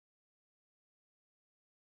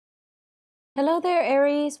Hello there,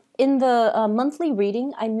 Aries. In the monthly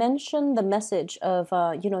reading, I mentioned the message of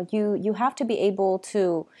you have to be able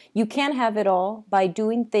to you can have it all by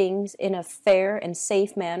doing things in a fair and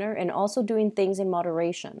safe manner, and also doing things in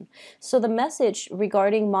moderation. So the message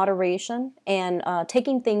regarding moderation and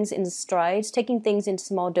taking things in strides, taking things in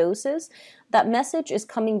small doses, that message is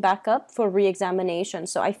coming back up for reexamination.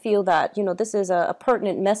 So I feel that this is a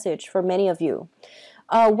pertinent message for many of you.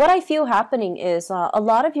 What I feel happening is a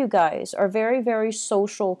lot of you guys are very, very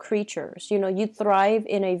social creatures. You thrive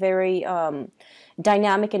in a very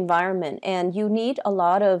dynamic environment, and you need a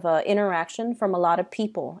lot of interaction from a lot of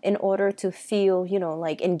people in order to feel,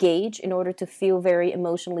 like engaged, in order to feel very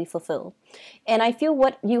emotionally fulfilled. And I feel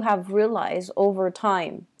what you have realized over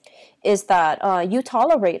time is that you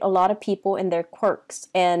tolerate a lot of people and their quirks,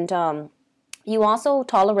 and you also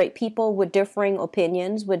tolerate people with differing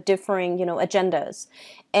opinions, with differing, agendas.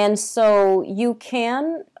 And so you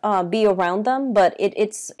can be around them, but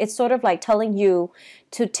it's sort of like telling you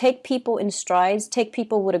to take people in strides, take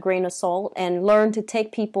people with a grain of salt, and learn to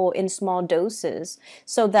take people in small doses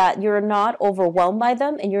so that you're not overwhelmed by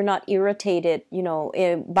them and you're not irritated,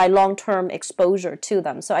 by long-term exposure to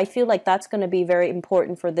them. So I feel like that's going to be very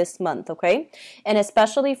important for this month, okay? And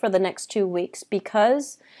especially for the next 2 weeks,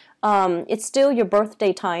 because it's still your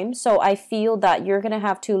birthday time, so I feel that you're going to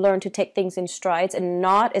have to learn to take things in strides and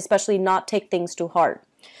especially not take things too hard.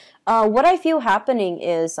 What I feel happening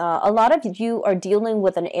is a lot of you are dealing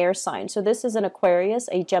with an air sign. So this is an Aquarius,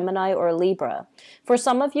 a Gemini, or a Libra. For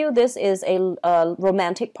some of you, this is a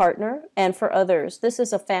romantic partner, and for others, this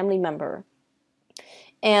is a family member.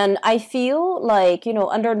 And I feel like,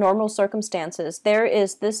 under normal circumstances, there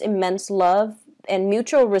is this immense love and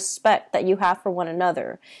mutual respect that you have for one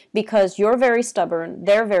another, because you're very stubborn,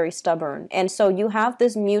 they're very stubborn. And so you have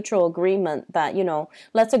this mutual agreement that,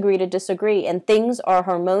 let's agree to disagree, and things are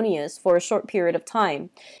harmonious for a short period of time.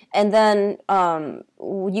 And then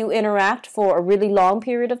you interact for a really long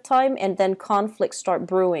period of time, and then conflicts start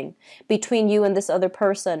brewing between you and this other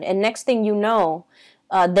person. And next thing you know,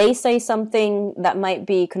 they say something that might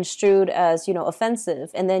be construed as,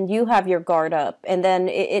 offensive, and then you have your guard up, and then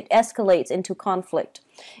it escalates into conflict.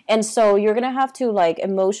 And so you're going to have to like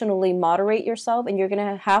emotionally moderate yourself, and you're going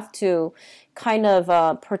to have to kind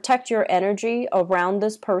of protect your energy around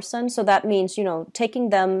this person. So that means, taking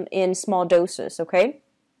them in small doses, okay?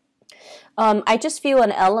 I just feel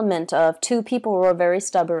an element of two people who are very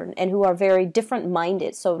stubborn and who are very different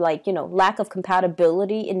minded. So, like, lack of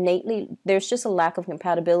compatibility innately. There's just a lack of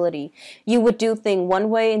compatibility. You would do thing one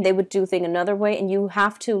way and they would do thing another way, and you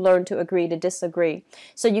have to learn to agree to disagree.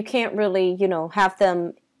 So you can't really, have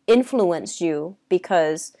them influence you,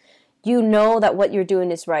 because you know that what you're doing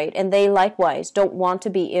is right, and they likewise don't want to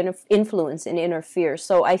be influenced and interfere.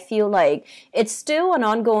 So I feel like it's still an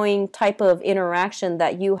ongoing type of interaction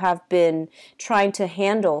that you have been trying to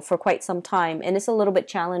handle for quite some time, and it's a little bit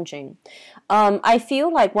challenging. I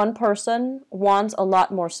feel like one person wants a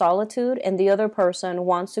lot more solitude, and the other person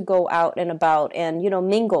wants to go out and about and,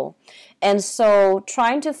 mingle. And so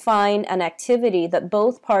trying to find an activity that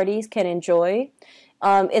both parties can enjoy,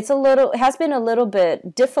 it has been a little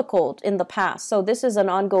bit difficult in the past. So this is an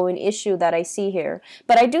ongoing issue that I see here.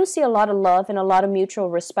 But I do see a lot of love and a lot of mutual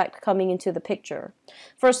respect coming into the picture.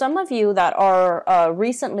 For some of you that are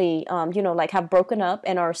recently, like have broken up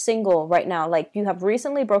and are single right now, like you have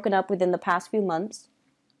recently broken up within the past few months,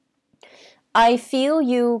 I feel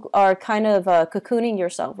you are kind of cocooning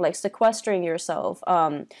yourself, like sequestering yourself,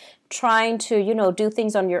 trying to, do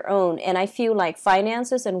things on your own. And I feel like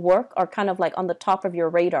finances and work are kind of like on the top of your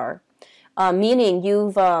radar. Meaning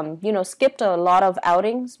you've, skipped a lot of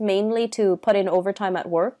outings, mainly to put in overtime at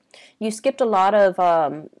work. You skipped a lot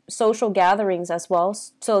of social gatherings as well,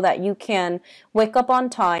 so that you can wake up on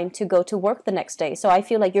time to go to work the next day. So I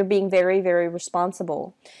feel like you're being very, very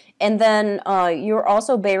responsible. And then you're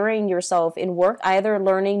also burying yourself in work, either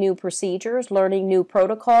learning new procedures, learning new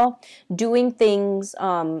protocol, doing things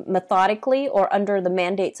methodically or under the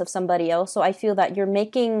mandates of somebody else. So I feel that you're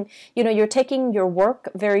making, you're taking your work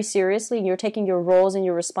very seriously, and you're taking your roles and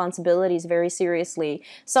your responsibilities very seriously.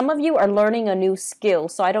 Some of you are learning a new skill.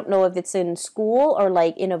 So I don't know if it's in school or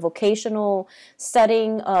like in a vocational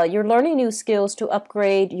setting. You're learning new skills to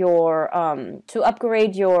upgrade your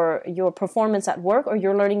performance at work, or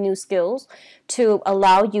you're learning new skills to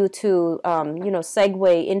allow you to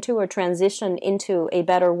segue into or transition into a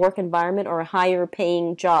better work environment or a higher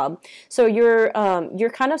paying job. So you're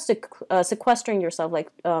kind of sequestering yourself,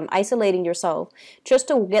 like isolating yourself, just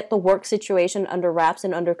to get the work situation under wraps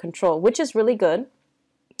and under control, which is really good.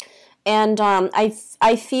 And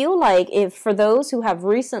I feel like if for those who have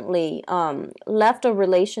recently left a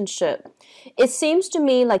relationship, it seems to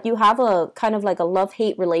me like you have a kind of like a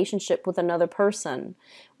love-hate relationship with another person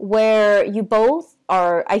where you both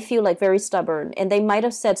are, I feel like, very stubborn, and they might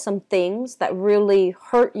have said some things that really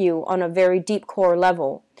hurt you on a very deep core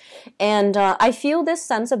level. And I feel this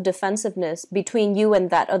sense of defensiveness between you and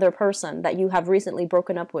that other person that you have recently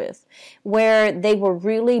broken up with, where they were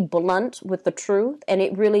really blunt with the truth and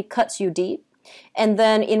it really cuts you deep. And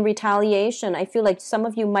then in retaliation, I feel like some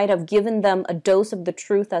of you might have given them a dose of the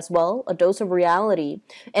truth as well, a dose of reality,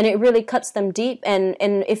 and it really cuts them deep. And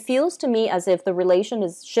it feels to me as if the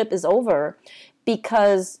relationship is over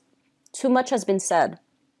because too much has been said.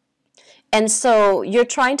 And so you're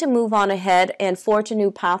trying to move on ahead and forge a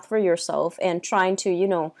new path for yourself and trying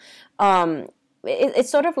to, um, it's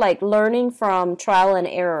sort of like learning from trial and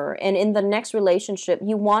error. And in the next relationship,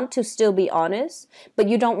 you want to still be honest, but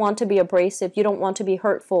you don't want to be abrasive. You don't want to be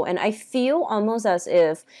hurtful. And I feel almost as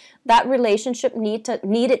if that relationship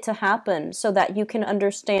needed to happen so that you can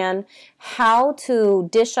understand how to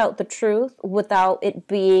dish out the truth without it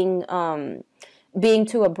being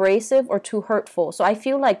too abrasive or too hurtful. So I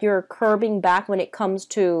feel like you're curbing back when it comes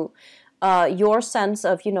to your sense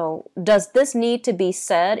of, does this need to be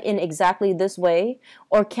said in exactly this way,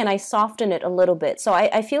 or can I soften it a little bit? So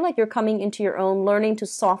I feel like you're coming into your own, learning to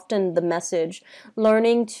soften the message,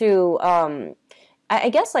 learning to, I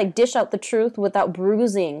guess, like dish out the truth without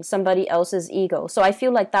bruising somebody else's ego. So I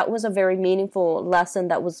feel like that was a very meaningful lesson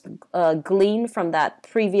that was gleaned from that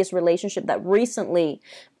previous relationship that recently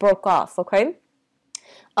broke off, okay?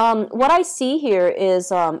 What I see here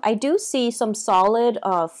is I do see some solid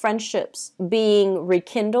friendships being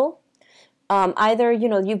rekindled. Either,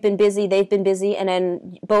 you've been busy, they've been busy, and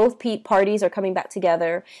then both parties are coming back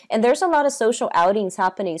together. And there's a lot of social outings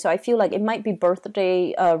happening. So I feel like it might be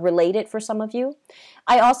birthday related for some of you.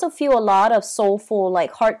 I also feel a lot of soulful,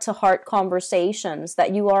 like heart to heart conversations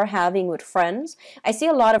that you are having with friends. I see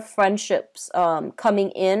a lot of friendships coming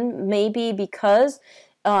in, maybe because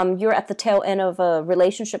you're at the tail end of a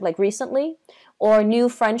relationship like recently, or new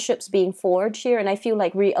friendships being forged here. And I feel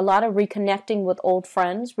like a lot of reconnecting with old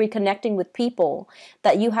friends, reconnecting with people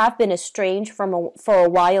that you have been estranged from for a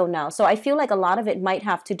while now. So I feel like a lot of it might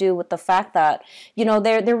have to do with the fact that,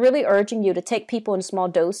 they're really urging you to take people in small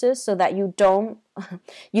doses so that you don't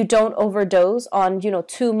overdose on,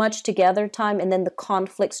 too much together time and then the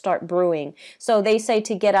conflicts start brewing. So they say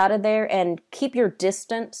to get out of there and keep your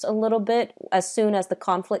distance a little bit as soon as the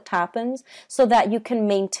conflict happens so that you can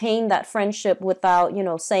maintain that friendship without,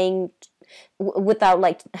 saying without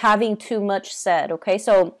like having too much said. Okay,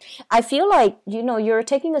 so I feel like you're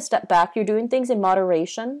taking a step back, you're doing things in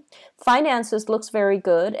moderation. Finances looks very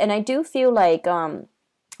good, and I do feel like a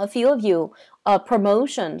few of you,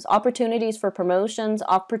 opportunities for promotions,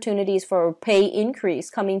 opportunities for pay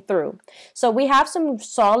increase coming through. So we have some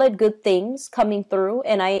solid good things coming through.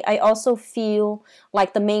 And I also feel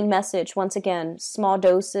like the main message, once again, small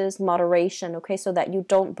doses, moderation, okay, so that you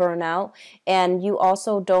don't burn out and you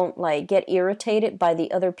also don't like get irritated by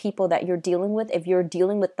the other people that you're dealing with if you're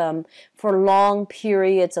dealing with them for long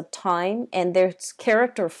periods of time and their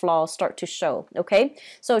character flaws start to show, okay?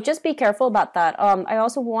 So just be careful about that. I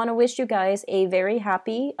also want to wish you guys a very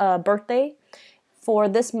happy birthday for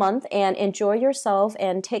this month and enjoy yourself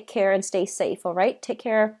and take care and stay safe, all right? Take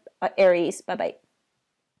care, Aries. Bye-bye.